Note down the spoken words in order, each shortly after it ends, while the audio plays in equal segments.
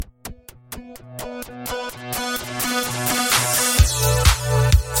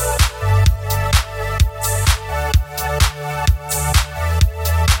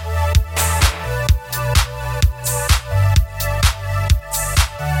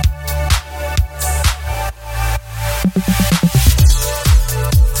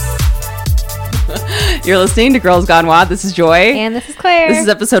You're listening to Girls Gone Wild. This is Joy. And this is Claire. This is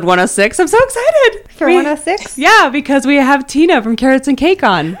episode 106. I'm so excited. For 106? Yeah, because we have Tina from Carrots and Cake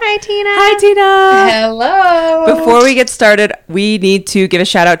on. Hi, Tina. Hi, Tina. Hello. Before we get started, we need to give a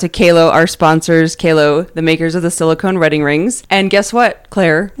shout out to Kalo, our sponsors. Kalo, the makers of the silicone wedding rings. And guess what,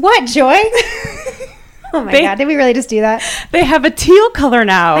 Claire? What, Joy? Oh my God, did we really just do that? They have a teal color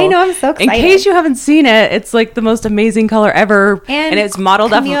now. I know, I'm so excited. In case you haven't seen it, it's like the most amazing color ever. And it's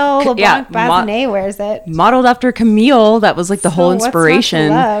modeled after Camille LeBlanc-Bazinet wears it. Modeled after Camille. That was like the whole inspiration.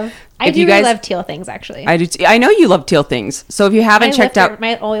 What's not to love? I do really love teal things, actually. I do. I know you love teal things. So if you haven't checked out,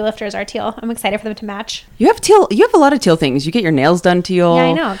 my Oli lifters are teal. I'm excited for them to match. You have teal. You have a lot of teal things. You get your nails done teal. Yeah,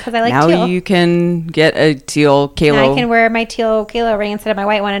 I know, because I like teal. Now you can get a teal Kalo. Now I can wear my teal Kalo ring instead of my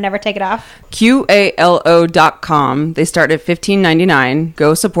white one and never take it off. QALO.com. They start at $15.99.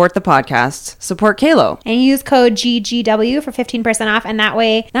 Go support the podcast. Support Kalo. And use code GGW for 15% off. And that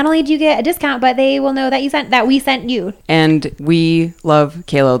way, not only do you get a discount, but they will know that we sent you. And we love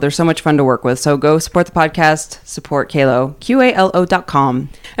Kalo. They're so much fun to work with. So go support the podcast. Support Kalo. QALO.com.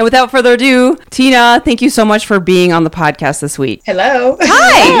 And without further ado, Tina, thank you so much for being on the podcast this week. Hello.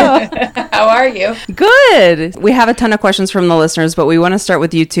 Hi. How are you? Good. We have a ton of questions from the listeners, but we want to start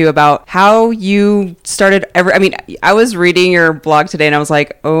with you too about how you started I was reading your blog today and I was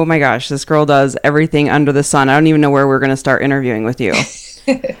like, oh my gosh, this girl does everything under the sun. I don't even know where we're going to start interviewing with you.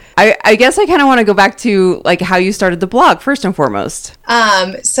 I guess I kind of want to go back to like how you started the blog first and foremost.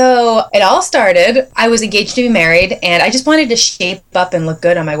 So it all started, I was engaged to be married and I just wanted to shape up and look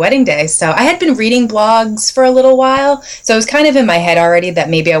good on my wedding day. So I had been reading blogs for a little while. So it was kind of in my head already that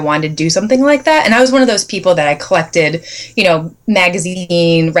maybe I wanted to do something like that. And I was one of those people that I collected,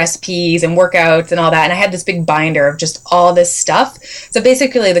 magazine recipes and workouts and all that. And I had this big binder of just all this stuff. So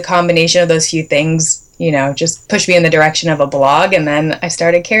basically the combination of those few things just pushed me in the direction of a blog. And then I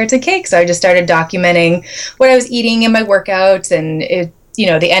started Carrots and Cake. So I just started documenting what I was eating in my workouts. And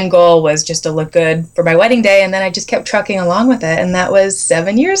the end goal was just to look good for my wedding day. And then I just kept trucking along with it. And that was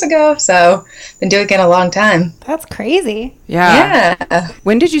 7 years ago. So been doing it a long time. That's crazy. Yeah.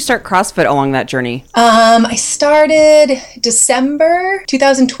 When did you start CrossFit along that journey? I started December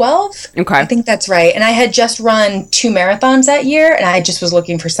 2012. Okay. I think that's right. And I had just run 2 marathons that year. And I just was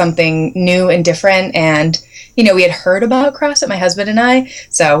looking for something new and different. And we had heard about CrossFit, my husband and I,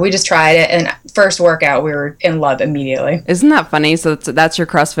 so we just tried it, and first workout, we were in love immediately. Isn't that funny? So that's your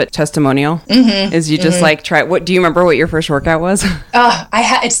CrossFit testimonial? Mm-hmm. Is you just like try, what, do you remember what your first workout was?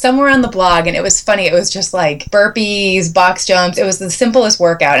 It's somewhere on the blog, and it was funny. It was just like burpees, box jumps. It was the simplest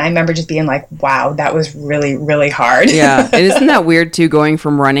workout, and I remember just being like, wow, that was really, really hard. Yeah, and isn't that weird too, going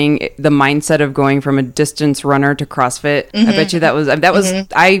from running, the mindset of going from a distance runner to CrossFit? Mm-hmm. I bet you that was,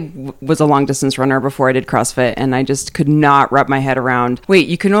 I was a long distance runner before I did CrossFit. And I just could not wrap my head around, wait,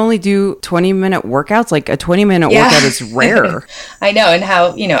 you can only do 20-minute workouts? Like a 20-minute workout is rare. I know. And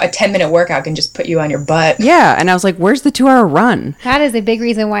how, a 10-minute workout can just put you on your butt. Yeah. And I was like, where's the 2-hour run? That is a big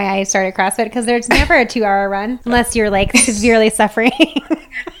reason why I started CrossFit, because there's never a 2-hour run unless you're like severely suffering.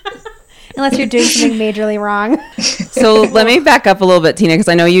 Unless you're doing something majorly wrong. So let me back up a little bit, Tina, because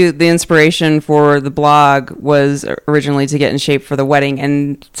I know the inspiration for the blog was originally to get in shape for the wedding.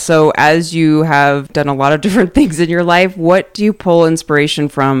 And so as you have done a lot of different things in your life, what do you pull inspiration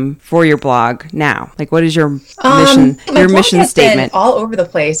from for your blog now? Like, what is your mission, your mission statement? Been all over the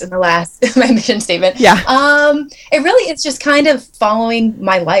place in the last, my mission statement. Yeah. It really is just kind of following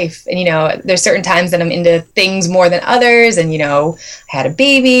my life. And, there's certain times that I'm into things more than others. And, I had a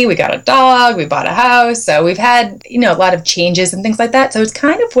baby, we got a dog, we bought a house. So we've had, a lot of changes and things like that. So it's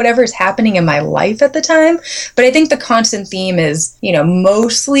kind of whatever's happening in my life at the time. But I think the constant theme is,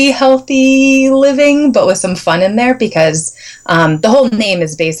 mostly healthy living, but with some fun in there, because the whole name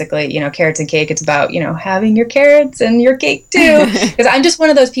is basically, Carrots and Cake. It's about, having your carrots and your cake too. Because I'm just one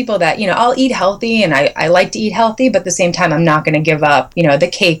of those people that, I'll eat healthy and I like to eat healthy, but at the same time, I'm not going to give up, the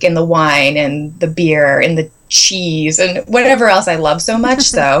cake and the wine and the beer and the cheese and whatever else I love so much.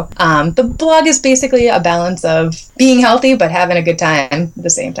 So the blog is basically a balance of being healthy but having a good time at the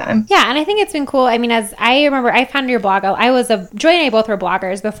same time. Yeah, and I think it's been cool. I mean, as I remember, I found your blog. Joy and I both were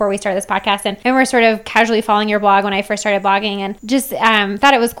bloggers before we started this podcast, and we're sort of casually following your blog when I first started blogging, and just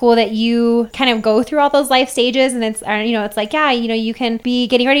thought it was cool that you kind of go through all those life stages. And it's it's like, yeah, you can be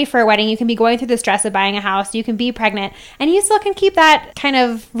getting ready for a wedding, you can be going through the stress of buying a house, you can be pregnant, and you still can keep that kind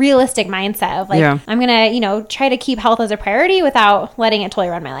of realistic mindset of like, I'm gonna try to keep health as a priority without letting it totally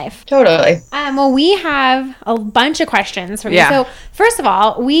run my life. Totally. Well, we have a bunch of questions from you. Yeah. So first of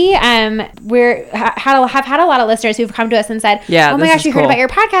all, we have had a lot of listeners who've come to us and said, "Oh my gosh, we heard about your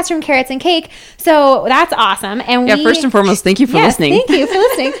podcast from Carrots and Cake." So that's awesome. And first and foremost, thank you for listening. Thank you for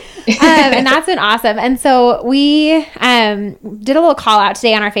listening. And that's been awesome. And so we did a little call out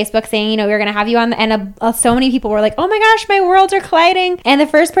today on our Facebook saying, we were going to have you on. And so many people were like, oh my gosh, my worlds are colliding. And the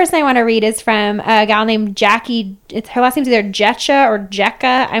first person I want to read is from a gal named Jackie. Her last name's either Jetcha or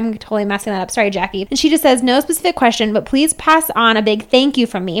Jekka. I'm totally messing that up. Sorry, Jackie. And she just says, no specific question, but please pass on a big thank you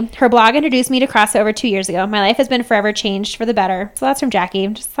from me. Her blog introduced me to CrossFit over 2 years ago. My life has been forever changed for the better. So that's from Jackie.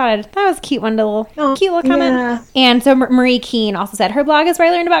 Just thought that was a cute cute little comment. Yeah. And so Marie Keene also said her blog is where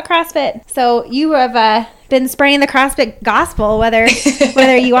I learned about CrossFit. So you have been spreading the CrossFit gospel, whether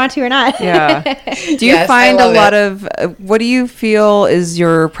you want to or not. Yeah. Do you find a lot of what do you feel is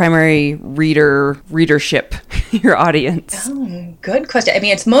your primary readership, your audience? Oh, good question. I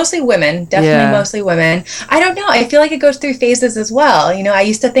mean, it's mostly women, definitely mostly women. I don't know. I feel like it goes through phases as well. I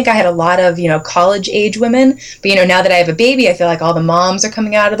used to think I had a lot of, college age women, but now that I have a baby, I feel like all the moms are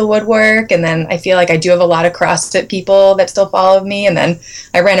coming out of the woodwork. And then I feel like I do have a lot of CrossFit people that still follow me. And then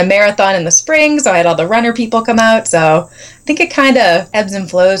I ran a marathon in the spring, so I had all the runner people come out. So I think it kind of ebbs and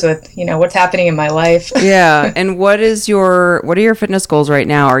flows with, what's happening in my life. Yeah. And what are your fitness goals right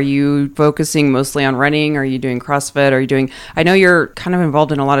now? Are you focusing mostly on running? Are you doing CrossFit? I know you're kind of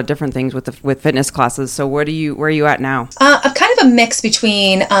involved in a lot of different things with fitness classes. So where are you at now? I'm kind of a mix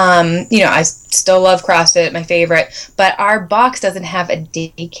between, I still love CrossFit, my favorite, but our box doesn't have a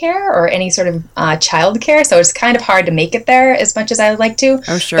daycare or any sort of childcare. So it's kind of hard to make it there as much as I would like to.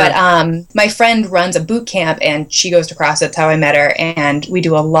 Oh, sure. But my friend runs a boot camp and she goes to CrossFit. That's how I met her. And we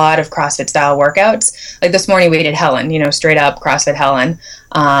do a lot of CrossFit style workouts. Like this morning we did Helen, straight up CrossFit Helen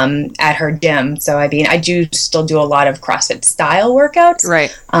at her gym. So I do still do a lot of CrossFit style workouts.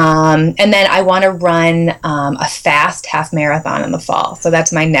 Right. And then I want to run a fast half marathon in the fall. So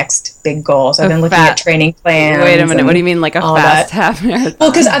that's my next big goal. So I've been looking at training plans. Wait a minute. What do you mean like a fast half marathon?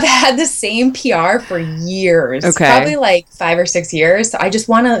 Well, because I've had the same PR for years. Okay. Probably like 5 or 6 years. So I just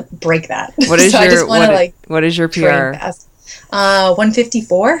want to break that. What is your PR?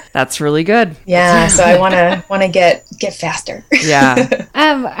 154. That's really good. Yeah, so I want to get faster. Yeah.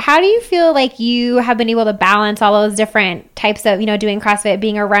 How do you feel like you have been able to balance all those different types of, doing CrossFit,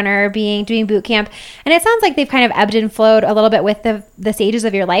 being a runner, doing boot camp? And it sounds like they've kind of ebbed and flowed a little bit with the stages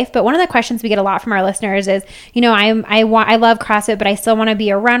of your life. But one of the questions we get a lot from our listeners is, I love CrossFit, but I still want to be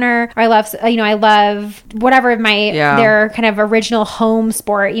a runner. Or I love whatever their kind of original home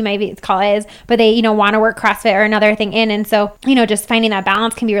sport you might call it is, but they want to work CrossFit or another thing in. And so, just finding that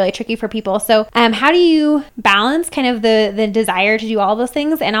balance can be really tricky for people. So how do you balance kind of the desire to do all those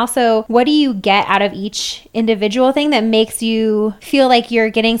things? And also, what do you get out of each individual thing that makes you feel like you're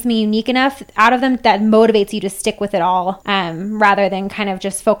getting something unique enough out of them that motivates you to stick with it all, rather than kind of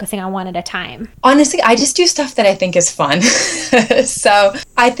just focusing on one at a time? Honestly, I just do stuff that I think is fun. So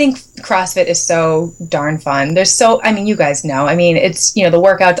I think CrossFit is so darn fun. You guys know, it's, the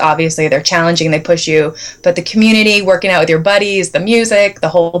workouts, obviously they're challenging, they push you, but the community, working out with your buddies, the music, the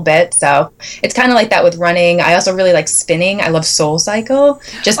whole bit. So it's kind of like that with running. I also really like spinning. I love Soul Cycle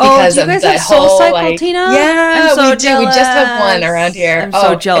just because of that whole Soul Cycle, Tina? Yeah, I'm so we jealous. do. We just have one around here. I'm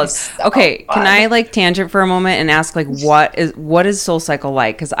so jealous. So okay, fun. can I tangent for a moment and ask what is Soul Cycle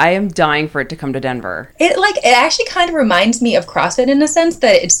like? Because I am dying for it to come to Denver. It actually kind of reminds me of CrossFit in the sense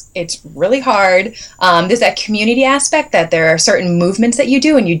that it's really hard. There's that community aspect that there are certain movements that you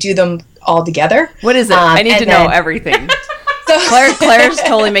do and you do them all together. What is it? I need to know everything. So Claire's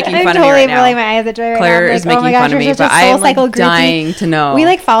totally making fun of me right now. I'm totally rolling my eyes at Joy right Claire now. is making fun of me, but I am dying to know.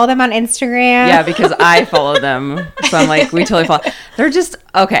 We follow them on Instagram. Yeah, because I follow them. So I'm we totally follow. They're just,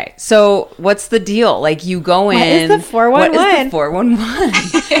 okay, so what's the deal? You go in. What is the 411? What is the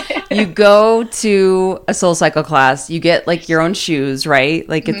 411? You go to a Soul Cycle class. You get your own shoes, right?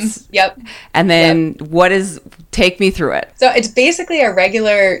 It's. Yep. And then take me through it. So it's basically a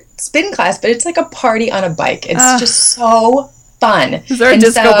regular spin class, but it's like a party on a bike. It's just so fun. Is there a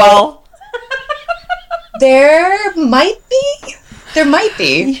disco ball? There might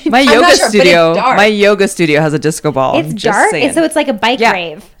be. My yoga studio has a disco ball. It's dark, so it's like a bike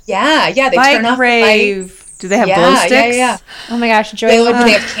rave. Yeah. They turn off the lights. Do they have glow sticks? Yeah. Oh my gosh, Joy!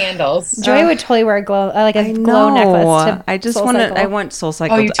 They have candles. Joy would totally wear a glow necklace. I just want to. I want Soul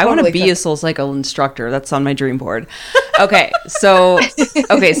Cycle. I want to be a Soul Cycle instructor. That's on my dream board. Okay, so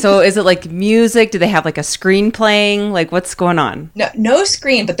is it music? Do they have a screen playing? What's going on? No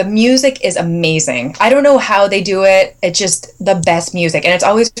screen, but the music is amazing. I don't know how they do it. It's just the best music, and it's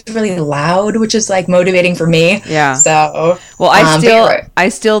always really loud, which is motivating for me. Yeah. So I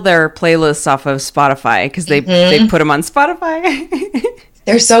steal their playlists off of Spotify because they put them on Spotify.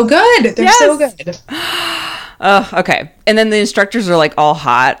 They're so good. So good. Oh, okay. And then the instructors are all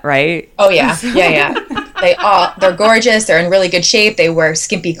hot, right? Oh yeah. Yeah. They're gorgeous. They're in really good shape. They wear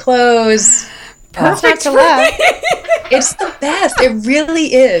skimpy clothes. Perfect to love. It's the best. It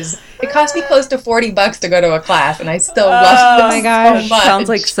really is. It cost me close to $40 to go to a class, and I still love them. Oh my gosh. so much. Sounds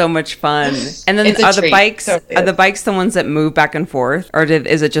like so much fun. And then It's a are the treat. bikes Totally are the is. bikes the ones that move back and forth, or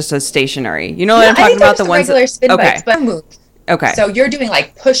is it just a stationary? You know what Yeah, I'm I talking think they're about? The just ones regular spin okay, bikes, but move. okay, So you're doing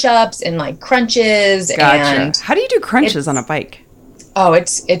like push-ups and like crunches gotcha. and How do you do crunches on a bike?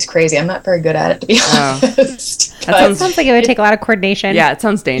 it's crazy. I'm not very good at it, to be honest. That sounds- Sounds like it would take a lot of coordination. Yeah, it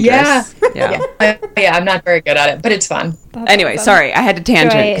sounds dangerous. Yeah. Yeah, I'm not very good at it, but it's fun. Anyway, sorry, I had to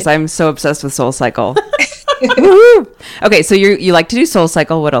tangent Right. because I'm so obsessed with Soul Cycle. Woo! Okay, so you like to do Soul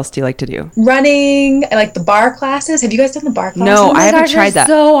Cycle. What else do you like to do? Running, I like the bar classes. Have you guys done the bar classes? No, Oh my I haven't gosh, tried they're that.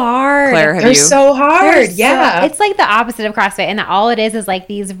 so hard. Claire, have They're you? so hard. They're so- Yeah. it's like the opposite of CrossFit, and all it is like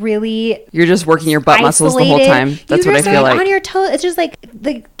these really You're just working your butt muscles the whole isolated- time. That's You're what I just, feel like. on your toes. It's just like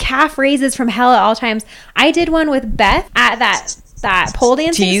the calf raises from hell at all times. I did one with Beth at that pole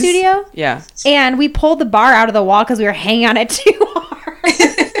dancing Tease? studio, Yeah. and we pulled the bar out of the wall because we were hanging on it too hard.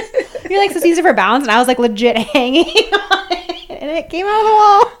 You're like, so use it for balance, and I was like legit hanging on it, and it came out of the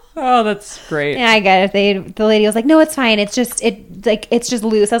wall. Oh, that's great. Yeah, I get it. The lady was like, "No, it's fine. It's just it's just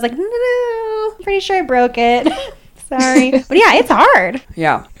loose." I was like, "No, I'm pretty sure I broke it." Sorry, but yeah, it's hard.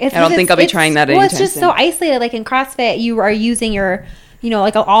 Yeah. It's I don't because think I'll be it's- trying that Well, anytime it's just soon. so isolated. Like in CrossFit, you are using your,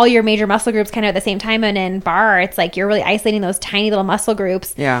 like all your major muscle groups kind of at the same time, and in bar, it's like you're really isolating those tiny little muscle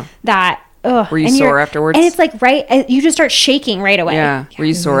groups. Yeah. That. Ugh, Were you and sore afterwards? And it's like you just start shaking right away. Yeah. Were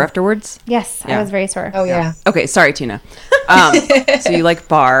you sore afterwards? Yes, Yeah. I was very sore. Oh yeah. Okay, sorry, Tina. So you like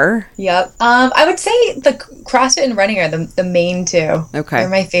bar? Yep. I would say the CrossFit and running are the main two. Okay. They're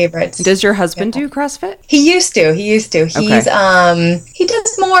my favorites. Does your husband do CrossFit? He used to. He's Okay. He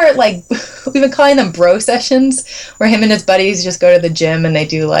does more like we've been calling them bro sessions, where him and his buddies just go to the gym and they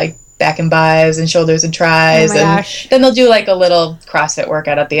do like back and bis and shoulders and tries, Oh my and gosh. then they'll do like a little CrossFit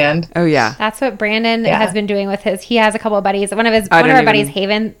workout at the end. Oh yeah. That's what Brandon Yeah. has been doing with his. He has a couple of buddies. One of I our didn't buddies, even-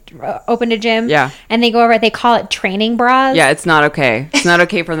 Haven, opened a gym. Yeah. And they go over. They call it training bras. Yeah, it's not okay. It's not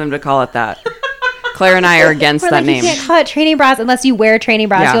okay for them to call it that. Claire and I are against We're that like, name. you can't call it training bras unless you wear training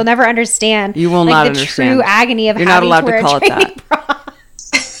bras. Yeah. You'll never understand. You will like, not the understand. true agony of You're not having allowed to to wear call a it training bra.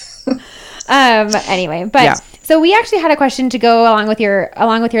 Anyway, but Yeah. so we actually had a question to go along with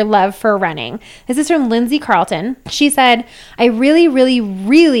your love for running. This is from Lindsay Carlton. She said, "I really, really,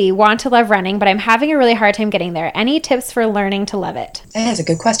 really want to love running, but I'm having a really hard time getting there. Any tips for learning to love it?" That is a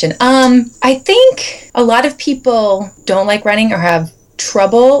good question. I think a lot of people don't like running or have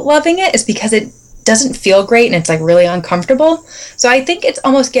trouble loving it is because it doesn't feel great and it's like really uncomfortable. So I think it's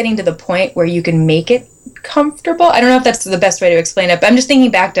almost getting to the point where you can make it comfortable. I don't know if that's the best way to explain it, but I'm just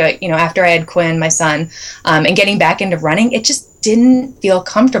thinking back to, after I had Quinn, my son, and getting back into running, it just didn't feel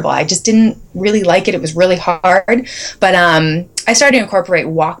comfortable. I just didn't really like it. It was really hard. But I started to incorporate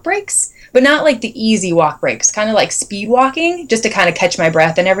walk breaks, but not like the easy walk breaks, kind of like speed walking, just to kind of catch my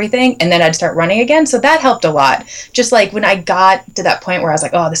breath and everything. And then I'd start running again. So that helped a lot. Just like when I got to that point where I was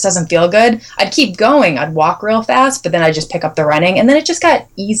like, oh, this doesn't feel good, I'd keep going. I'd walk real fast, but then I'd just pick up the running. And then it just got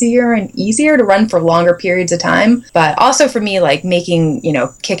easier and easier to run for longer periods of time. But also for me, like making,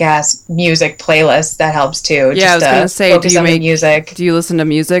 kick-ass music playlists, that helps too. Yeah, I was going to say, focus on the music. Do you listen to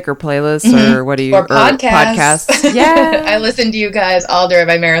music or playlists or what do you Or podcasts. podcasts? Yeah. I listen to you guys all during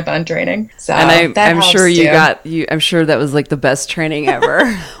my marathon training. So And that I'm helps sure too. I'm sure that was like the best training ever.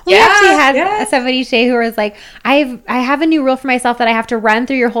 We Yeah, actually had yeah. somebody today who was like, I have a new rule for myself that I have to run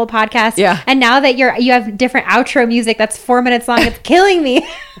through your whole podcast. Yeah. And now that you have different outro music that's 4 minutes long, it's killing me.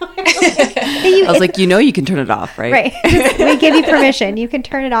 I was like, you can turn it off, right? Right. We give you permission. You can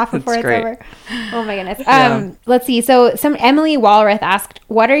turn it off before it's great. over. Oh my goodness. Yeah. Let's see. So some Emily Walrath asked,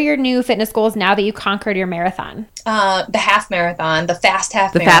 what are your new fitness goals now that you conquered your marathon? The half marathon, the fast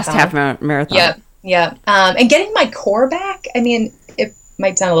half The marathon. fast half marathon. Yep. And getting my core back, I mean, it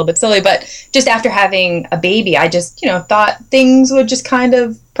might sound a little bit silly, but just after having a baby, I just, thought things would just kind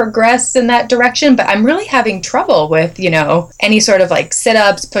of progress in that direction. But I'm really having trouble with, any sort of like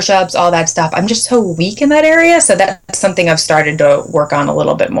sit-ups, push-ups, all that stuff. I'm just so weak in that area. So that's something I've started to work on a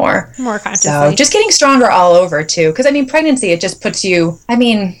little bit more. More consciously. So just getting stronger all over too. Because pregnancy, it just puts you,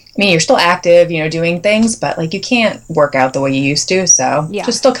 you're still active, doing things, but like you can't work out the way you used to. So Yeah.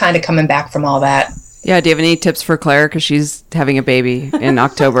 just still kind of coming back from all that. Yeah. Do you have any tips for Claire? Because she's having a baby in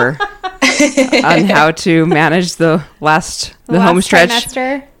October on how to manage the last home stretch,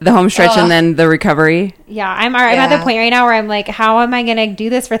 trimester. the home stretch, and then the recovery. Yeah, I'm at the point right now where I'm like, how am I going to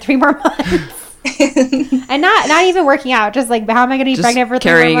do this for 3 more months? And not even working out, just like, how am I going to be Just pregnant for 3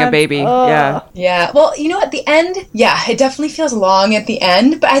 carrying months? a baby. Ugh. Yeah. Yeah. Well, at the end, yeah, it definitely feels long at the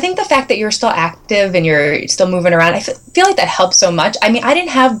end. But I think the fact that you're still active and you're still moving around, I feel like that helps so much. I mean, I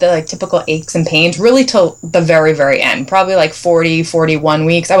didn't have the like typical aches and pains really till the very, very end, probably like 40, 41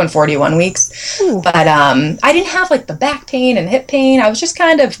 weeks. I went 41 weeks. Ooh. But I didn't have like the back pain and hip pain. I was just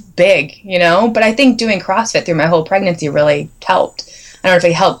kind of big, But I think doing CrossFit through my whole pregnancy really helped. I don't know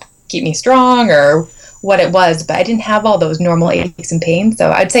if it helped keep me strong or what it was, but I didn't have all those normal aches and pains.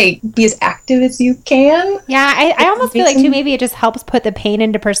 So I'd say be as active as you can. Yeah, I almost feel like too, maybe it just helps put the pain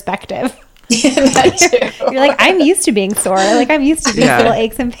into perspective. Yeah, that too. You're like, I'm used to being sore. Like, I'm used to these little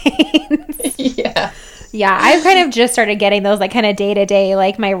aches and pains. Yeah. Yeah, I've kind of just started getting those like kind of day to day,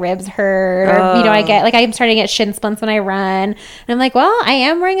 like my ribs hurt, or I'm starting to get shin splints when I run. And I'm like, well, I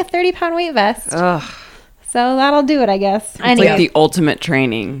am wearing a 30-pound weight vest. Ugh. So that'll do it, I guess. It's like the ultimate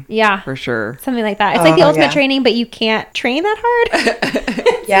training. Yeah. For sure. Something like that. It's like the ultimate training, but you can't train that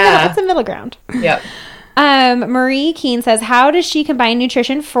hard. Yeah. It's a middle ground. Yep. Marie Keene says, how does she,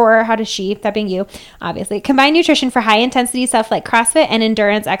 that being you, obviously, combine nutrition for high intensity stuff like CrossFit and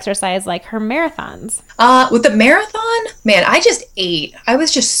endurance exercise like her marathons? With the marathon, man, I just ate. I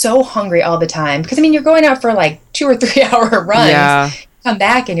was just so hungry all the time because, you're going out for like 2 or 3 hour runs. Yeah. Come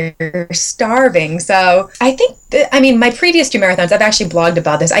back and you're starving. So I think my previous 2 marathons, I've actually blogged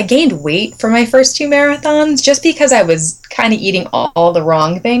about this. I gained weight for my first 2 marathons just because I was kind of eating all the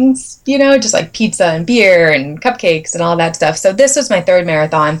wrong things, just like pizza and beer and cupcakes and all that stuff. So this was my 3rd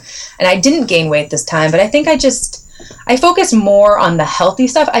marathon and I didn't gain weight this time, but I think I focused more on the healthy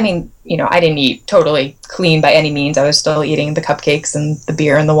stuff. I didn't eat totally clean by any means. I was still eating the cupcakes and the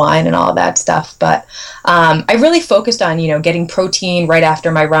beer and the wine and all of that stuff. But I really focused on, getting protein right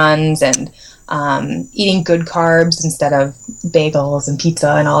after my runs and eating good carbs instead of bagels and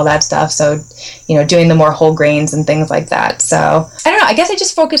pizza and all that stuff. So, doing the more whole grains and things like that. So I don't know. I guess I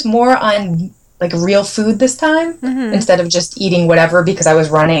just focused more on like real food this time instead of just eating whatever because I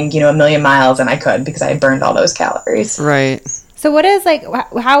was running, 1,000,000 miles and I could because I had burned all those calories. Right. So what is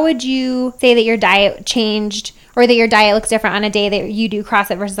how would you say that your diet changed or that your diet looks different on a day that you do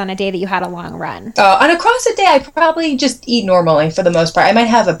CrossFit versus on a day that you had a long run? On a CrossFit day, I probably just eat normally for the most part. I might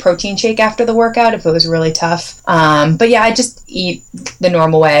have a protein shake after the workout if it was really tough. But yeah, I just eat the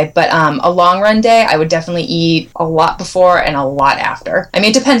normal way. But a long run day, I would definitely eat a lot before and a lot after.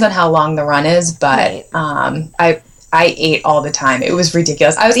 It depends on how long the run is, but right. I ate all the time. It was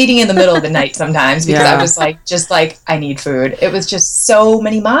ridiculous. I was eating in the middle of the night sometimes because I was like, I need food. It was just so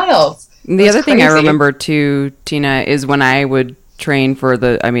many miles. The other thing I remember too, Tina, is when I would train for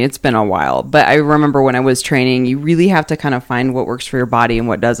it's been a while, but I remember when I was training, you really have to kind of find what works for your body and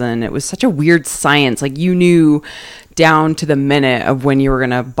what doesn't. It was such a weird science. Like you knew down to the minute of when you were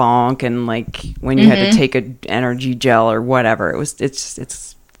going to bonk and like when you had to take an energy gel or whatever.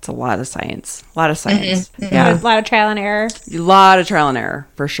 It's a lot of science. Yeah. A lot of trial and error. A lot of trial and error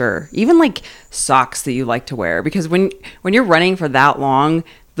for sure. Even like socks that you like to wear, because when you're running for that long,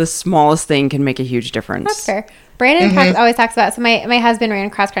 the smallest thing can make a huge difference. That's fair. Brandon always talks about, so my husband ran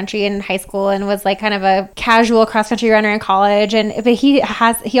cross country in high school and was like kind of a casual cross country runner in college, but he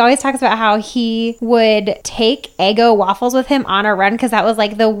always talks about how he would take Eggo waffles with him on a run because that was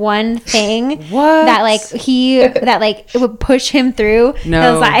like the one thing that it would push him through.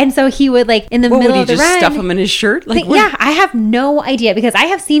 No. And so he would like in the middle of the run stuff them in his shirt. Like yeah, I have no idea because I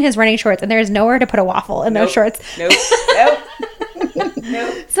have seen his running shorts and there is nowhere to put a waffle in those shorts. Nope.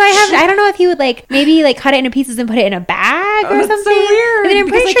 So I don't know if he would like maybe like cut it into pieces and put it in a bag or something. That's so weird. I'm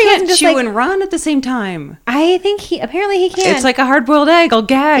pretty sure he wasn't just chew like and run at the same time. I think apparently he can. It's like a hard-boiled egg. I'll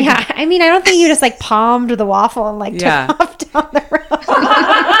gag. Yeah, I don't think you just like palmed the waffle and like took off down the road.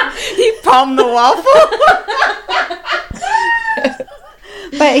 He palmed the waffle.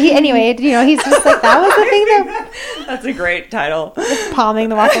 But he's just like, that was the thing that... That's a great title. Palming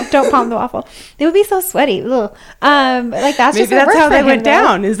the waffle. Don't palm the waffle. They would be so sweaty. Ugh. Like that's Maybe just that's how they went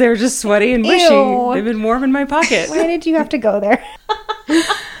down. Is they were just sweaty and mushy. Ew. They've been warm in my pocket. Why did you have to go there?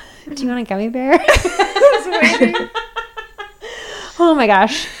 Do you want a gummy bear? Oh my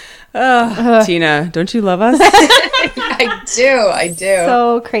gosh. Tina, don't you love us? I do.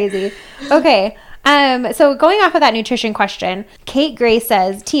 So crazy. Okay. So going off of that nutrition question, Kate Gray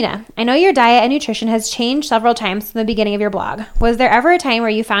says, Tina, I know your diet and nutrition has changed several times from the beginning of your blog. Was there ever a time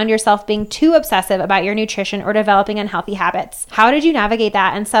where you found yourself being too obsessive about your nutrition or developing unhealthy habits? How did you navigate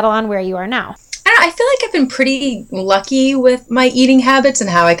that and settle on where you are now? I feel like I've been pretty lucky with my eating habits and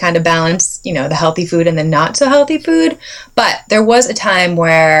how I kind of balance, the healthy food and the not so healthy food. But there was a time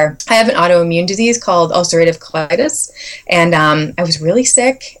where I have an autoimmune disease called ulcerative colitis, and I was really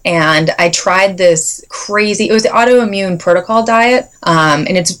sick, and I tried this crazy, it was the autoimmune protocol diet,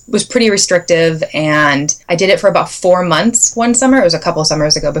 and it was pretty restrictive, and I did it for about 4 months one summer. It was a couple of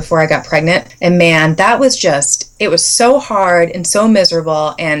summers ago before I got pregnant, and man, that was just, it was so hard and so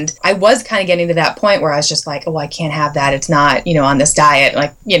miserable, and I was kind of getting to that point where I was just like, oh, I can't have that. It's not, on this diet.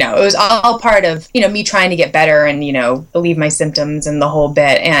 Like, it was all part of, me trying to get better and, relieve my symptoms and the whole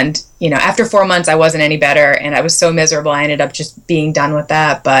bit. And, after 4 months, I wasn't any better, and I was so miserable. I ended up just being done with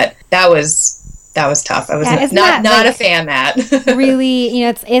that. But that was tough. I was not like, a fan of that. Really,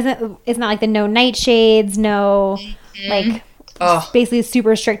 it's not like the no nightshades, no like basically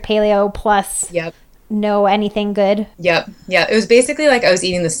super strict paleo plus no anything good. Yep. Yeah. It was basically like I was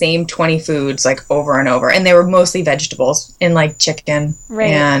eating the same 20 foods like over and over, and they were mostly vegetables and like chicken.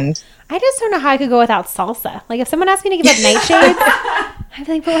 Right. And I just don't know how I could go without salsa. Like if someone asked me to give up nightshades, I'd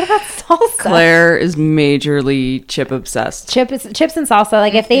be like, but what about salsa? Claire is majorly chip obsessed. Chips and salsa.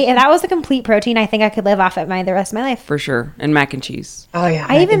 Like if that was a complete protein, I think I could live off it the rest of my life. For sure. And mac and cheese. Oh yeah.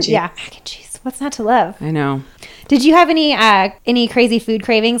 mac and cheese. What's not to love? I know. Did you have any crazy food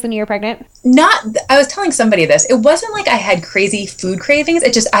cravings when you were pregnant? I was telling somebody this. It wasn't like I had crazy food cravings.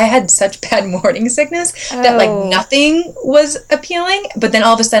 It just, I had such bad morning sickness that like nothing was appealing. But then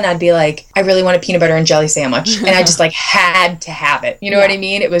all of a sudden I'd be like, I really want a peanut butter and jelly sandwich. And I just like had to have it. You know what I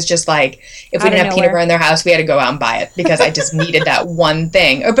mean? It was just like, if we didn't have peanut butter in their house, we had to go out and buy it because I just needed that one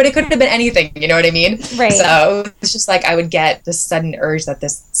thing. But it could have been anything. You know what I mean? Right. So it was just like, I would get this sudden urge that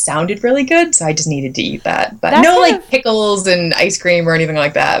this sounded really good. So I just needed to eat that. But no like pickles and ice cream or anything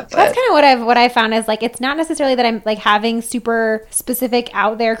like that. But that's kind of what I found is like, it's not necessarily that I'm like having super specific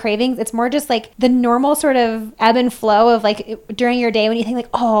out there cravings. It's more just like the normal sort of ebb and flow of like during your day when you think like,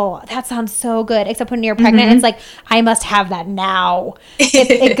 oh, that sounds so good. Except when you're pregnant, it's like, I must have that now.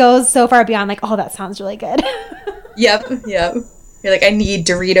 It goes so far beyond like, oh, that sounds really good. Yep. You're like, I need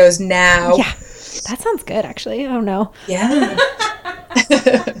Doritos now. Yeah. That sounds good, actually. I don't know. Yeah.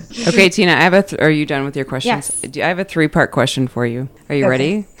 Okay, Tina, I have are you done with your questions? Yes. I have a 3-part question for you. Are you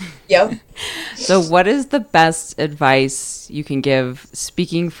ready? Yep. So what is the best advice you can give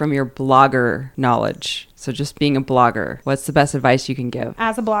speaking from your blogger knowledge? So just being a blogger, what's the best advice you can give?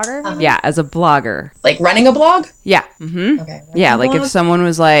 As a blogger? Yeah, as a blogger. Like running a blog? Yeah. Mm-hmm. Okay. Yeah, like if someone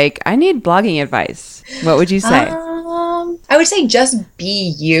was like, I need blogging advice, what would you say? I would say just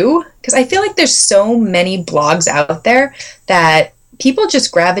be you, because I feel like there's so many blogs out there that people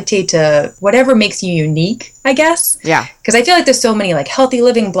just gravitate to whatever makes you unique, I guess. Yeah. Because I feel like there's so many like healthy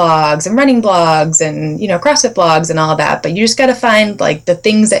living blogs and running blogs and, CrossFit blogs and all that. But you just got to find like the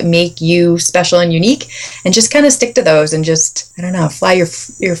things that make you special and unique and just kind of stick to those and just, I don't know, fly your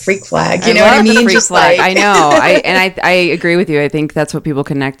freak flag. You know what I mean? Freak flag. I know. I agree with you. I think that's what people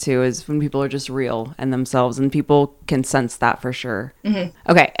connect to is when people are just real and themselves, and people can sense that for sure.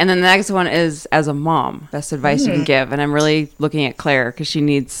 Mm-hmm. Okay. And then the next one is as a mom, best advice you can give. And I'm really looking at Claire because she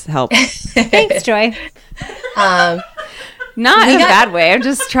needs help. Thanks, Joy. Not in a bad way. I'm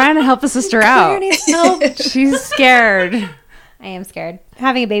just trying to help a sister out. Needs help. She's scared. I am scared.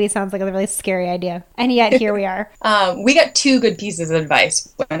 Having a baby sounds like a really scary idea. And yet here we are. We got 2 good pieces of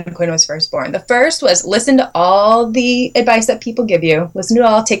advice when Quinn was first born. The first was listen to all the advice that people give you. Listen to it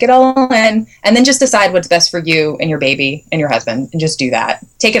all, take it all in, and then just decide what's best for you and your baby and your husband, and just do that.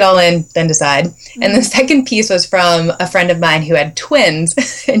 Take it all in, then decide. Mm-hmm. And the second piece was from a friend of mine who had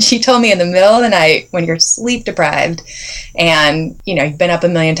twins, and she told me in the middle of the night when you're sleep deprived and, you've been up a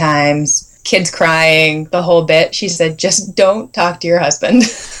million times, kids crying, the whole bit. She said, just don't talk to your husband.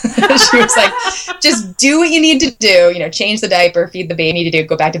 She was like, just do what you need to do, change the diaper, feed the baby, need to do,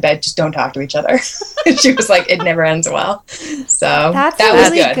 go back to bed, just don't talk to each other. She was like, it never ends well. So that was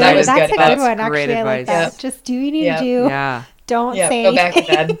good. That was That's good. a good one, actually. Great I like that. advice. Just do what you need to do. Yeah. Don't say go back to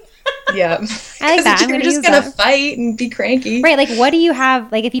bed. Yeah. I like that. You're just going to fight and be cranky. Right. Like, what do you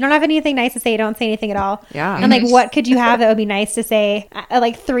have? Like, if you don't have anything nice to say, don't say anything at all. Yeah. And, like, what could you have that would be nice to say at,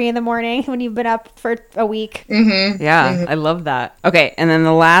 like, 3 a.m. when you've been up for a week? Mm-hmm. Yeah. Mm-hmm. I love that. Okay. And then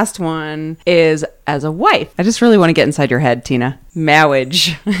the last one is as a wife. I just really want to get inside your head, Tina.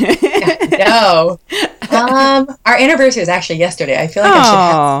 Marriage. No. Our anniversary was actually yesterday. I feel like I should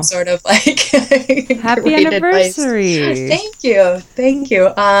have some sort of like happy anniversary. Thank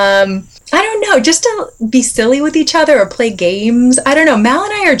you. I don't know, just to be silly with each other or play games. I don't know. Mal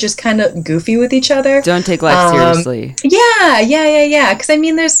and I are just kind of goofy with each other. Don't take life seriously. Yeah. Because I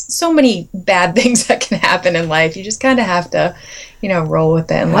mean, there's so many bad things that can happen in life. You just kind of have to, roll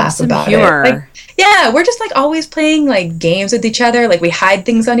with it and laugh some about humor. it. Like, yeah, we're just like always playing like games with each other. Like we hide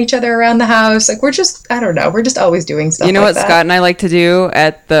things on each other around the house. Like we're just, I don't know, we're just always doing stuff. You know like what that. Scott and I like to do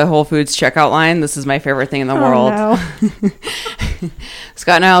at the Whole Foods checkout line? This is my favorite thing in the world. No.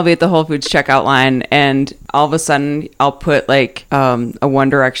 Scott and I will be at the Whole Foods checkout line, and all of a sudden I'll put like a One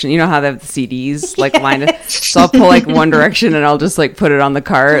Direction. You know how they have the CDs like lined? So I'll pull like One Direction and I'll just like put it on the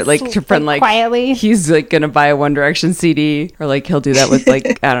cart, like to pretend like quietly. he's like gonna buy a One Direction CD, or like he'll do that with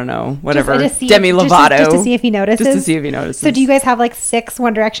like I don't know, whatever, Just to see Demi Lovato, just to see if he notices. Just to see if he notices. So do you guys have like 6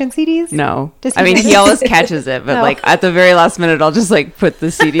 One Direction CDs? No. Does I he mean, he notice? always catches it, but No. like at the very last minute, I'll just like put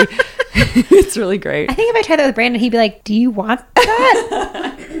the CD. It's really great. I think if I tried that with Brandon, he'd be like, "Do you want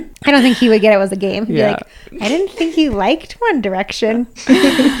that?" I don't think he would get it was a game. He'd Yeah. be like, "I didn't think you liked One Direction."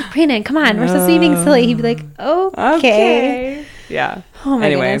 Brandon, come on, we're supposed to be being silly. He'd be like, "Okay." Yeah. Oh my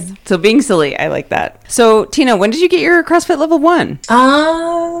anyway, goodness. so being silly, I like that. So Tina, when did you get your CrossFit level 1?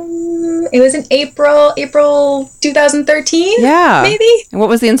 It was in April 2013. Yeah. Maybe. And what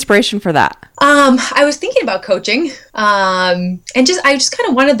was the inspiration for that? I was thinking about coaching. And I just kind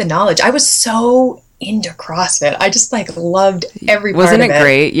of wanted the knowledge. I was so into CrossFit. I just like loved every part Wasn't of it it.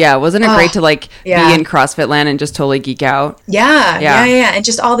 great? Yeah. Wasn't it great to like yeah. be in CrossFit land and just totally geek out? Yeah. Yeah. And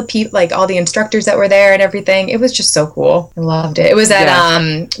just all the people, like all the instructors that were there and everything. It was just so cool. I loved it. It was at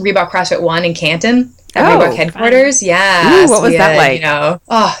Reebok CrossFit 1 in Canton. At Reebok headquarters. Yeah. Ooh, what was that like?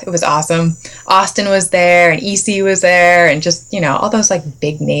 It was awesome. Austin was there and EC was there and just, all those like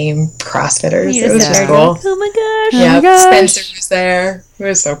big name CrossFitters. You It was sit just there cool. like, oh my gosh. Yeah. my gosh. Spencer was there. It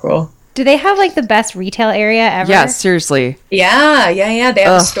was so cool. Do they have like the best retail area ever? Yeah, seriously. Yeah. They have a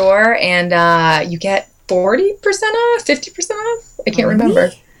Ugh. store and you get 40% off, 50% off. I can't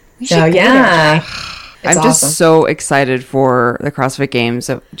remember. We should So go there. yeah. It's I'm just awesome. so excited for the CrossFit Games,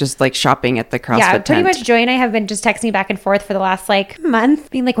 of just like shopping at the CrossFit Yeah, pretty tent. much Joy and I have been just texting back and forth for the last like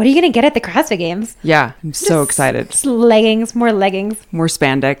month, being like, what are you going to get at the CrossFit Games? Yeah, I'm so excited. Just leggings, more leggings. More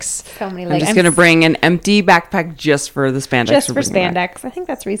spandex. So many I'm leggings. just going to bring an empty backpack just for the spandex. Just we're for bringing back. spandex. I think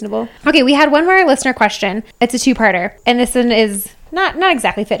that's reasonable. Okay, we had one more listener question. It's a 2-parter. And this one is not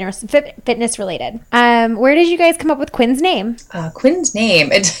exactly fitness related. Where did you guys come up with Quinn's name? Quinn's name,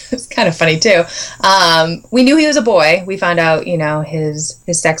 it's kind of funny too. We knew he was a boy. We found out, his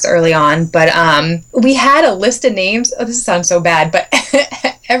sex early on, but we had a list of names. Oh, this sounds so bad, but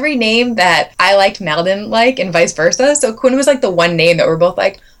every name that I liked, Mel didn't like, and vice versa. So Quinn was like the one name that we're both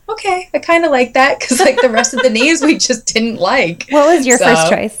like, okay, I kind of like that, because like the rest of the names we just didn't like. What was your first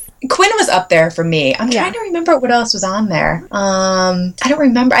choice? Quinn was up there for me. I'm trying to remember what else was on there. I don't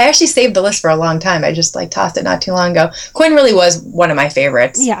remember. I actually saved the list for a long time. I just like tossed it not too long ago. Quinn really was one of my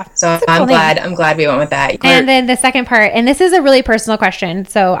favorites. Yeah. So That's a cool I'm glad we went with that. And then the second part, and this is a really personal question.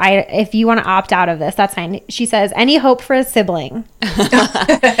 So if you want to opt out of this, that's fine. She says, any hope for a sibling?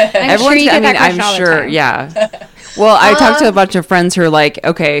 I'm sure you get that question all the time. Yeah. Well, I talked to a bunch of friends who are like,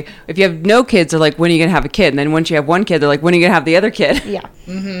 okay, if you have no kids, they're like, when are you going to have a kid? And then once you have one kid, they're like, when are you going to have the other kid? Yeah.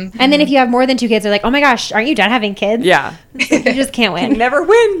 Mm-hmm. And then if you have more than 2 kids, they're like, oh my gosh, aren't you done having kids? Yeah. You just can't win. Never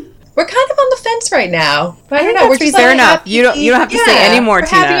win. We're kind of on the fence right now. But I don't think know. We're that's just fair like enough. happy- You don't have to say any more, we're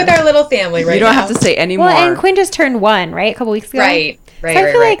Tina. happy with our little family right now. You don't have to say any Well, more. and Quinn just turned 1, right? A couple weeks ago. Right. So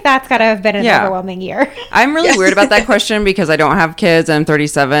I feel like that's got to have been an Yeah. overwhelming year. I'm really weird about that question because I don't have kids. I'm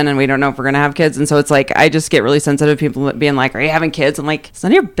 37 and we don't know if we're going to have kids. And so it's like, I just get really sensitive to people being like, are you having kids? I'm like, it's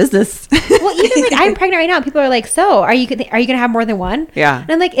none of your business. Well, even like I'm pregnant right now. People are like, so are you going to have more than one? Yeah. And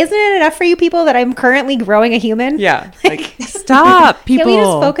I'm like, isn't it enough for you people that I'm currently growing a human? Yeah. Like, stop, people. Can we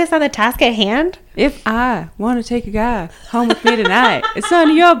just focus on the task at hand? If I want to take a guy home with me tonight, it's none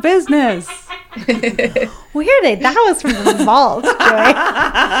of your business. Weirdly, that was from the vault,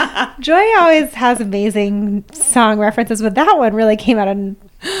 Joy. Joy always has amazing song references, but that one really came out of...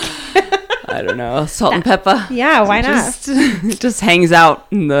 I don't know, salt and pepper. Yeah, why not? Just hangs out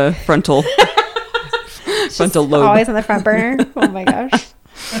in the frontal lobe. Always on the front burner. Oh my gosh.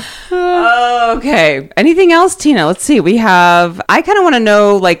 Okay. Anything else, Tina? Let's see. I kind of want to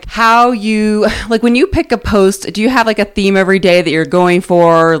know like how you, like when you pick a post, do you have like a theme every day that you're going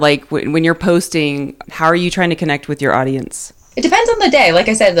for? Like when you're posting, how are you trying to connect with your audience? It depends on the day. Like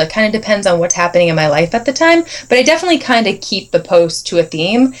I said, it kind of depends on what's happening in my life at the time. But I definitely kind of keep the post to a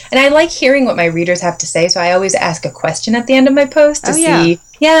theme. And I like hearing what my readers have to say. So I always ask a question at the end of my post to see,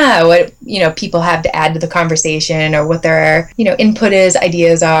 yeah, what, people have to add to the conversation or what their, input is,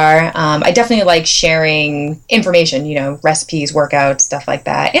 ideas are. I definitely like sharing information, recipes, workouts, stuff like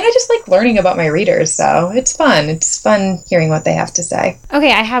that. And I just like learning about my readers. So it's fun. It's fun hearing what they have to say.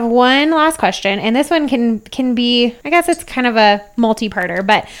 Okay, I have one last question, and this one can be, I guess it's kind of a multi-parter,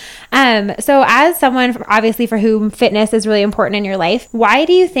 but so as someone obviously for whom fitness is really important in your life, why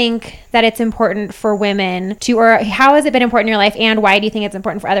do you think that it's important for women to, or how has it been important in your life, and why do you think it's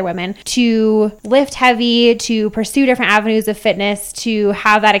important for other women to lift heavy, to pursue different avenues of fitness, to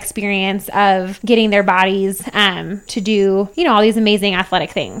have that experience of getting their bodies to do, all these amazing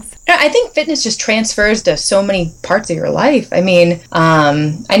athletic things? I think fitness just transfers to so many parts of your life. I mean,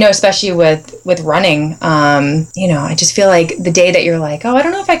 I know especially with running, I just feel like the day that you're like, oh, I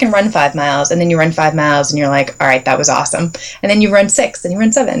don't know if I can run 5 miles, and then you run 5 miles and you're like, all right, that was awesome. And then you run 6 and you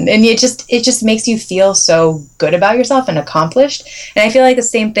run 7, and it just makes you feel so good about yourself and accomplished. And I feel like the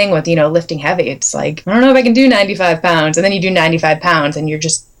same thing with, lifting heavy. It's like, I don't know if I can do 95 pounds, and then you do 95 pounds and you're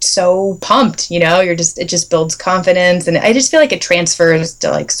just so pumped, it just builds confidence. And I just feel like it transfers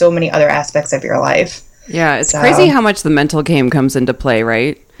to like so many other aspects of your life. Yeah, it's crazy how much the mental game comes into play,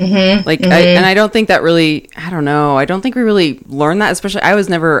 right? Mm-hmm, I don't think that really, I don't know. I don't think we really learn that, especially I was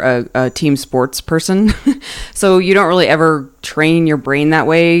never a team sports person. So you don't really ever train your brain that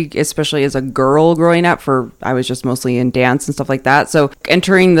way, especially as a girl growing up. I was just mostly in dance and stuff like that. So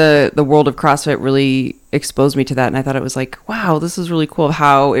entering the world of CrossFit really exposed me to that. And I thought it was like, wow, this is really cool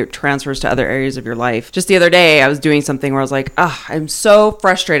how it transfers to other areas of your life. Just the other day, I was doing something where I was like, I'm so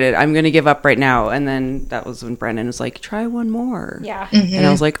frustrated. I'm going to give up right now. And then that was when Brendan was like, try one more. Yeah. Mm-hmm. And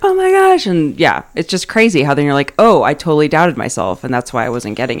I was like, oh my gosh. And yeah, it's just crazy how then you're like, oh, I totally doubted myself. And that's why I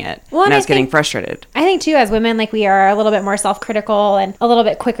wasn't getting it. Well, and I was getting frustrated. I think too, as women, like we are a little bit more self-critical and a little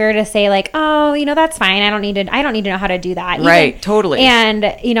bit quicker to say like, oh, that's fine. I don't need to know how to do that. Right. Totally. And,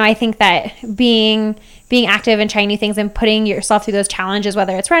 I think that being active and trying new things and putting yourself through those challenges,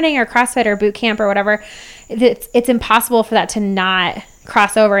 whether it's running or CrossFit or boot camp or whatever, it's impossible for that to not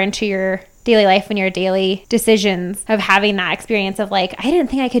cross over into your daily life and your daily decisions of having that experience of like, I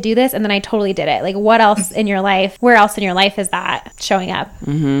didn't think I could do this, and then I totally did it. Like, what else in your life? Where else in your life is that showing up?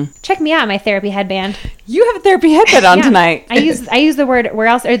 Mm-hmm. Check me out, my therapy headband. You have a therapy headband on tonight. I use the word where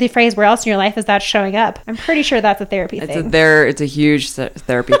else, or the phrase where else in your life is that showing up. I'm pretty sure that's a therapy thing. It's a huge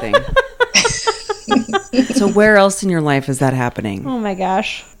therapy thing. So where else in your life is that happening? Oh my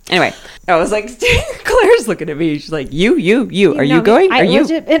gosh. Anyway, I was like, Claire's looking at me. She's like, you. Are you going? Are you?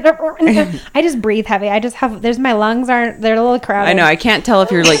 I just breathe heavy. I just have, my lungs they're a little crowded. I know. I can't tell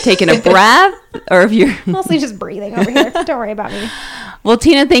if you're like taking a breath or if you're mostly just breathing over here. Don't worry about me. Well,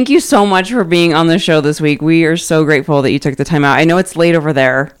 Tina, thank you so much for being on the show this week. We are so grateful that you took the time out. I know it's late over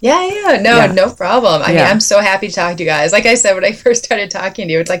there. No problem. I mean, I'm so happy to talk to you guys. Like I said, when I first started talking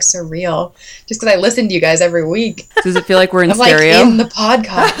to you, it's like surreal just because I listen to you guys every week. Does it feel like we're in I'm stereo? Like in the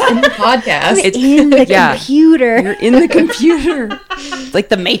podcast. It's in the computer. You're in the computer. It's like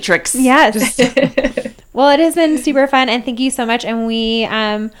the Matrix. Yes. Well, it has been super fun, and thank you so much. And we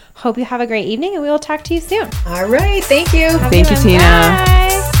hope you have a great evening, and we will talk to you soon. All right. Thank you. Thank you, Tina. Bye.